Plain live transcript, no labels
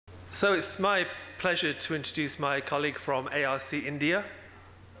So it's my pleasure to introduce my colleague from ARC India,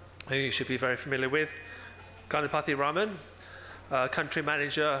 who you should be very familiar with, Ganapathiraman, Country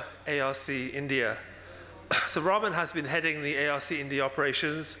Manager, ARC India. So Raman has been heading the ARC India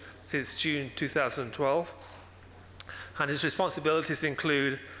operations since June 2012, and his responsibilities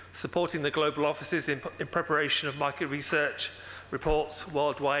include supporting the global offices in preparation of market research reports,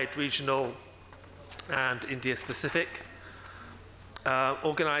 worldwide, regional, and India-specific,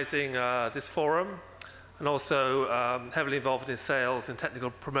 organizing this forum, and also heavily involved in sales and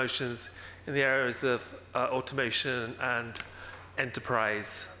technical promotions in the areas of automation and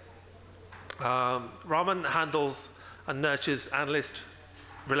enterprise. Raman handles and nurtures analyst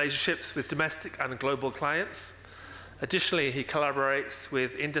relationships with domestic and global clients. Additionally, he collaborates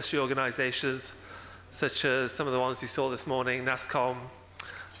with industry organizations such as some of the ones you saw this morning, NASCOM,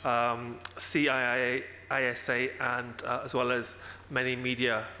 CII, ISA, and as well as many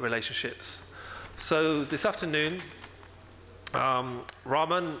media relationships. So this afternoon,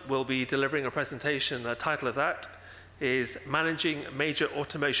 Raman will be delivering a presentation. The title of that is Managing Major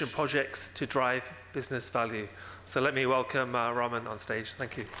Automation Projects to Drive Business Value. So let me welcome Raman on stage.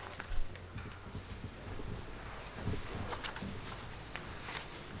 Thank you.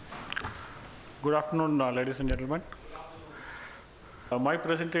 Good afternoon, ladies and gentlemen. My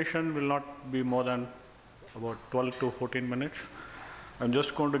presentation will not be more than about 12 to 14 minutes. I'm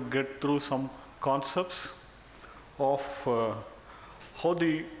just going to get through some concepts of how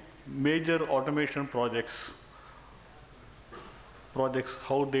the major automation projects,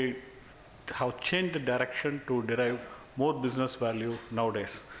 how they have changed the direction to derive more business value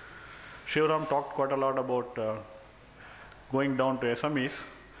nowadays. Shivram talked quite a lot about going down to SMEs.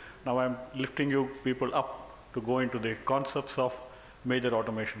 Now I'm lifting you people up to go into the concepts of major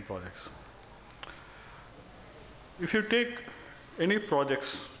automation projects. If you take any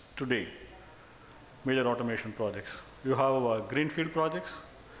projects today, major automation projects, you have greenfield projects,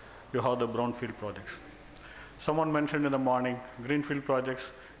 you have the brownfield projects. Someone mentioned in the morning, greenfield projects,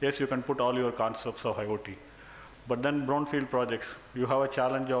 yes, you can put all your concepts of IoT. But then brownfield projects, you have a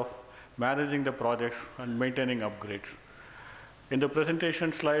challenge of managing the projects and maintaining upgrades. In the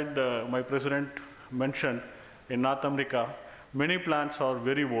presentation slide, my president mentioned in North America, many plants are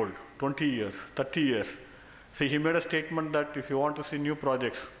very old, 20 years, 30 years. See, he made a statement that if you want to see new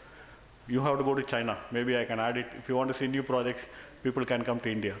projects, you have to go to China. Maybe I can add it. If you want to see new projects, people can come to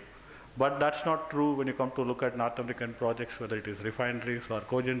India. But that's not true when you come to look at North American projects, whether it is refineries or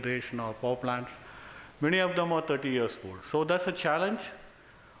cogeneration or power plants. Many of them are 30 years old. So that's a challenge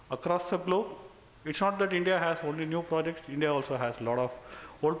across the globe. It's not that India has only new projects. India also has a lot of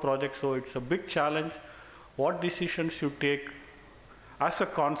old projects. So it's a big challenge. What decisions you take as a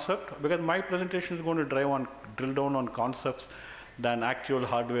concept, because my presentation is going to drill down on concepts than actual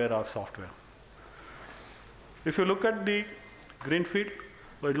hardware or software. If you look at the greenfield,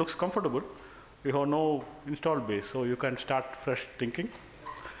 well, it looks comfortable. You have no installed base, so you can start fresh thinking.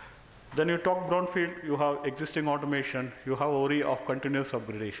 Then you talk brownfield, you have existing automation, you have worry of continuous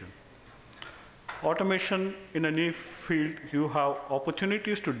upgradation. Automation in a new field, you have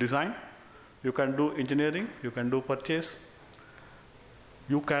opportunities to design, you can do engineering, you can do purchase,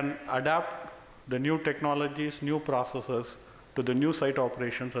 you can adapt the new technologies, new processes to the new site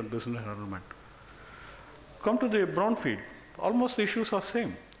operations and business environment. Come to the brownfield, almost the issues are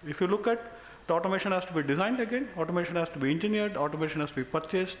same. If you look at the automation has to be designed again, automation has to be engineered, automation has to be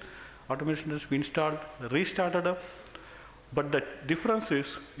purchased, automation has to be installed, restarted up. But the difference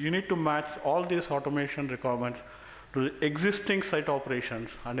is you need to match all these automation requirements to the existing site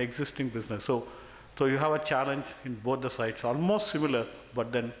operations and existing business. So you have a challenge in both the sites, almost similar,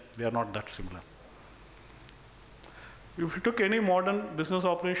 but then they are not that similar. If you took any modern business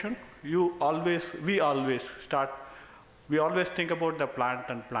operation, we always think about the plant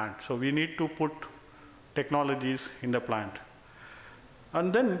and plant. So we need to put technologies in the plant.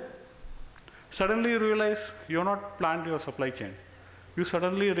 And then suddenly you realize you have not planned your supply chain. You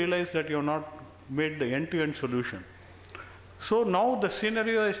suddenly realize that you have not made the end-to-end solution. So now the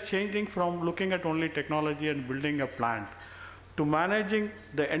scenario is changing from looking at only technology and building a plant to managing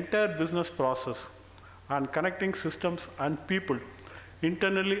the entire business process and connecting systems and people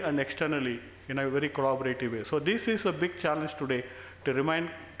internally and externally in a very collaborative way. So this is a big challenge today to remain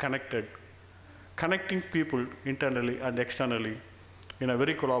connected, connecting people internally and externally in a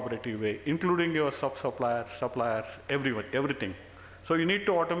very collaborative way, including your suppliers, everyone, everything. So you need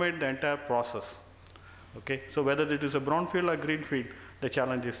to automate the entire process. Okay, so whether it is a brownfield or greenfield, the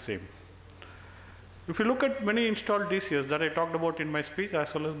challenge is same. If you look at many installed DCS that I talked about in my speech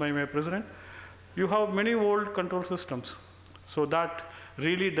as well as by my president, you have many old control systems. So that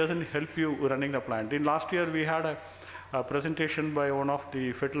really doesn't help you running the plant. In last year, we had a presentation by one of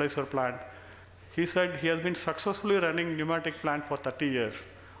the fertilizer plant. He said he has been successfully running pneumatic plant for 30 years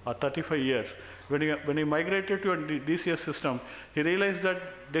or 35 years. When he migrated to a DCS system, he realized that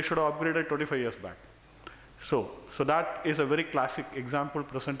they should have upgraded 25 years back. So that is a very classic example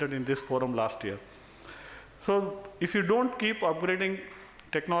presented in this forum last year. So if you don't keep upgrading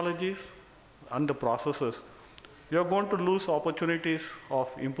technologies and the processes, you're going to lose opportunities of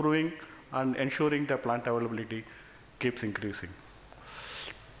improving and ensuring the plant availability keeps increasing.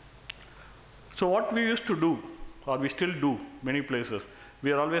 So what we used to do, or we still do many places,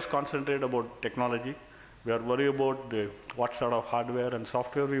 we are always concentrated about technology. We are worried about what sort of hardware and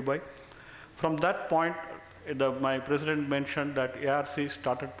software we buy. From that point, my president mentioned that ARC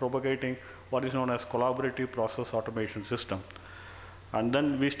started propagating what is known as collaborative process automation system. And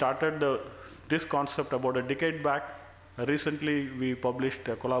then we started this concept about a decade back. Recently, we published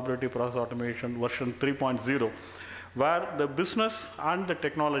a collaborative process automation version 3.0, where the business and the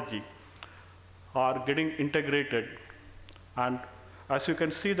technology are getting integrated. And as you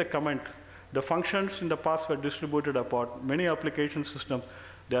can see the comment, the functions in the past were distributed apart. Many application systems,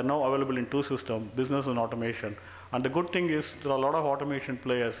 they are now available in two systems, business and automation. And the good thing is there are a lot of automation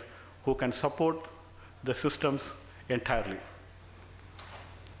players who can support the systems entirely.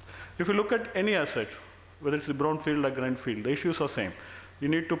 If you look at any asset, whether it's the brownfield or greenfield, the issues are the same. You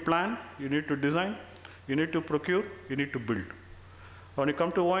need to plan, you need to design, you need to procure, you need to build. When you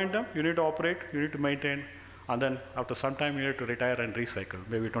come to O&M, you need to operate, you need to maintain, and then after some time you need to retire and recycle,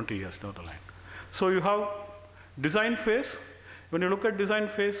 maybe 20 years down the line. So you have design phase. When you look at design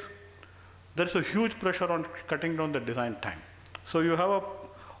phase, there's a huge pressure on cutting down the design time. So you have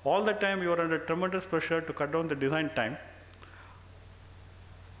all the time you are under tremendous pressure to cut down the design time.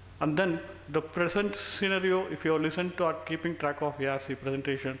 And then the present scenario, if you have listened to or keeping track of ARC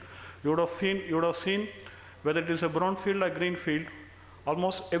presentation, you would have seen whether it is a brownfield or greenfield,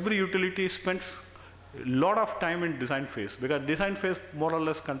 almost every utility spends a lot of time in design phase, because design phase more or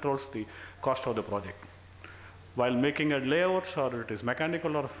less controls the cost of the project. While making a layout, or it is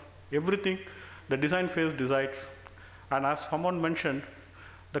mechanical or everything, the design phase decides. And as someone mentioned,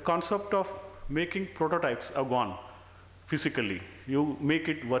 the concept of making prototypes are gone physically. You make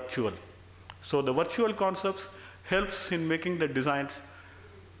it virtual. So the virtual concepts helps in making the designs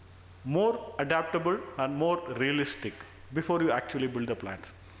more adaptable and more realistic before you actually build the plants.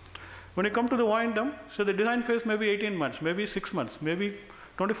 When you come to the O&M, so the design phase may be 18 months, maybe 6 months, maybe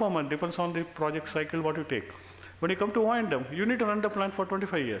 24 months, depends on the project cycle, what you take. When you come to O&M, you need to run the plant for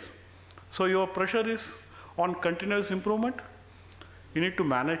 25 years. So your pressure is on continuous improvement. You need to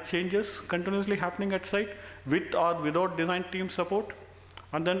manage changes continuously happening at site with or without design team support.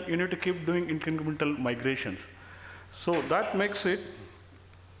 And then you need to keep doing incremental migrations. So that makes it,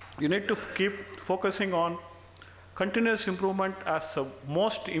 you need to keep focusing on continuous improvement as the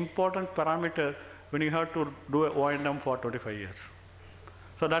most important parameter when you have to do an O&M for 25 years.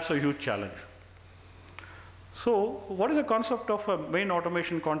 So that's a huge challenge. So what is the concept of a main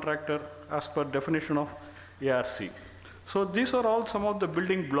automation contractor as per definition of ARC? So these are all some of the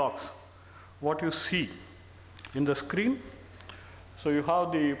building blocks, what you see in the screen. So you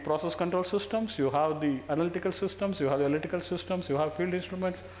have the process control systems, you have the analytical systems, you have the electrical systems, you have field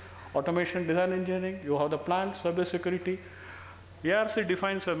instruments, automation, design engineering, you have the plant, cybersecurity. ARC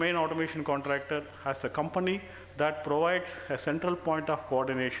defines a main automation contractor as a company that provides a central point of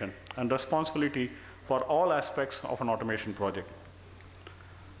coordination and responsibility for all aspects of an automation project.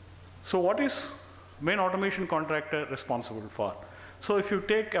 So what is main automation contractor responsible for? So if you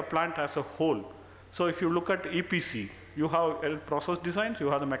take a plant as a whole, so if you look at EPC, you have process designs, you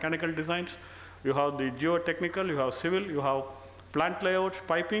have the mechanical designs, you have the geotechnical, you have civil, you have plant layouts,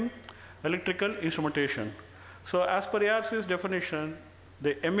 piping, electrical, instrumentation. So as per ARC's definition,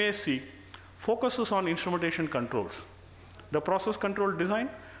 the MAC focuses on instrumentation controls. The process control design,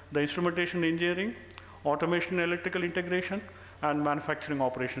 the instrumentation engineering, automation electrical integration, and manufacturing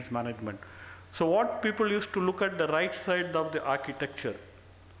operations management. So what people used to look at the right side of the architecture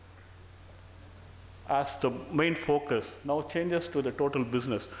as the main focus now changes to the total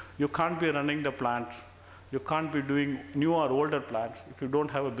business. You can't be running the plants, you can't be doing new or older plants if you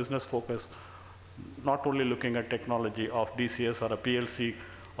don't have a business focus, not only looking at technology of DCS or a PLC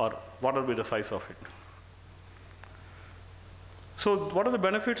or what will be the size of it. So what are the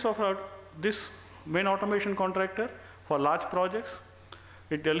benefits of this main automation contractor for large projects?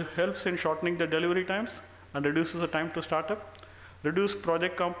 It helps in shortening the delivery times and reduces the time to startup, reduce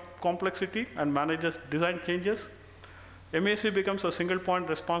project complexity and manages design changes. MAC becomes a single point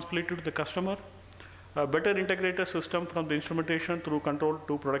responsibility to the customer, a better integrated system from the instrumentation through control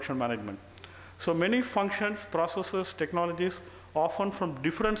to production management. So many functions, processes, technologies, often from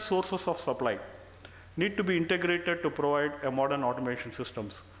different sources of supply, need to be integrated to provide a modern automation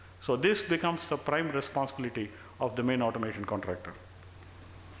systems. So this becomes the prime responsibility of the main automation contractor.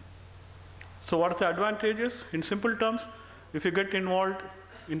 So what are the advantages? In simple terms, if you get involved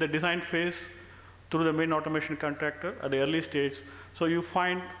in the design phase through the main automation contractor at the early stage, so you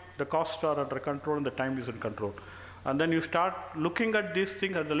find the costs are under control and the time is in control. And then you start looking at these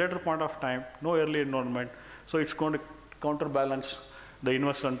things at the later point of time, no early involvement, so it's going to counterbalance the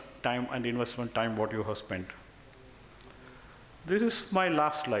investment time and the investment time what you have spent. This is my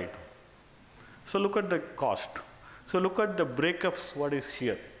last slide. So look at the cost. So look at the breakups, what is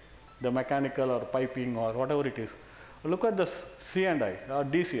here, the mechanical or piping or whatever it is. Look at the C&I or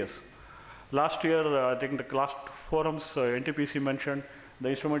DCS. Last year, I think the last forums, NTPC mentioned the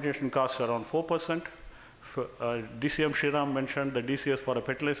instrumentation costs around 4%. DCM Shriram mentioned the DCS for a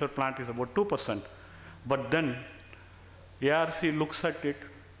fertilizer plant is about 2%. But then ARC looks at it,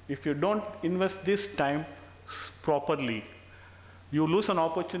 if you don't invest this time properly, you lose an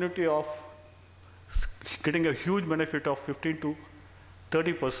opportunity of getting a huge benefit of 15 to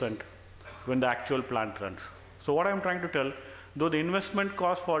 30% when the actual plant runs. So what I'm trying to tell, though the investment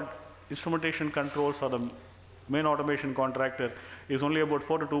cost for instrumentation controls for the main automation contractor is only about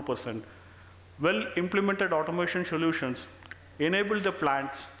 4 to 2%, well implemented automation solutions enable the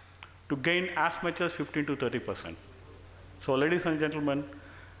plants to gain as much as 15 to 30%. So ladies and gentlemen,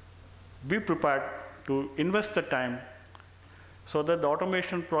 be prepared to invest the time so that the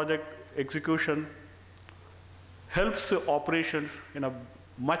automation project execution helps the operations in a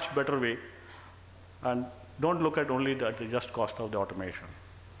much better way, and don't look at only the just cost of the automation.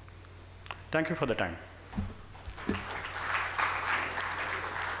 Thank you for the time.